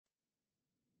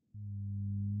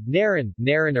Naryn,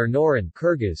 Naryn or Norin,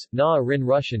 Kyrgyz, Na-Rin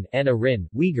Russian, Ana-Rin,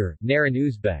 Uyghur, Naryn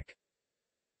Uzbek.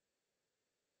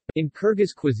 In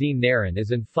Kyrgyz cuisine Naryn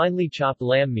is an finely chopped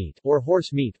lamb meat, or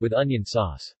horse meat, with onion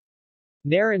sauce.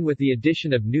 Naryn with the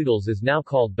addition of noodles is now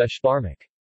called beshbarmak.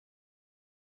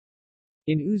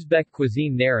 In Uzbek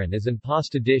cuisine Naryn is an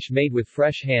pasta dish made with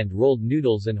fresh hand-rolled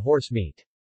noodles and horse meat.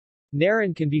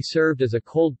 Naryn can be served as a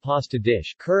cold pasta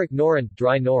dish, kurik norin,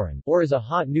 dry norin, or as a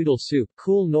hot noodle soup,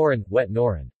 cool norin, wet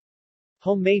norin.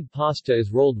 Homemade pasta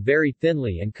is rolled very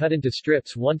thinly and cut into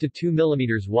strips 1 to 2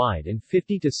 mm wide and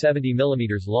 50 to 70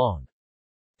 mm long.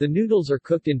 The noodles are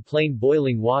cooked in plain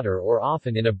boiling water or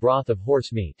often in a broth of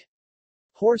horse meat.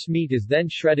 Horse meat is then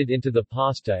shredded into the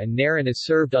pasta and Naryn is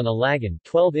served on a lagan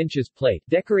 12 inches plate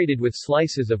decorated with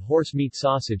slices of horse meat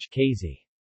sausage kazi.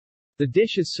 The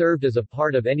dish is served as a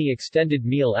part of any extended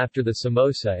meal after the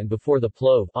samosa and before the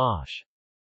plov ash.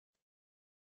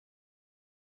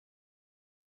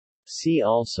 See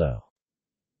also: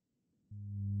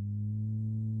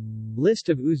 List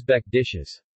of Uzbek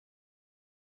dishes.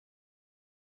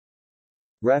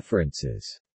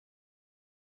 References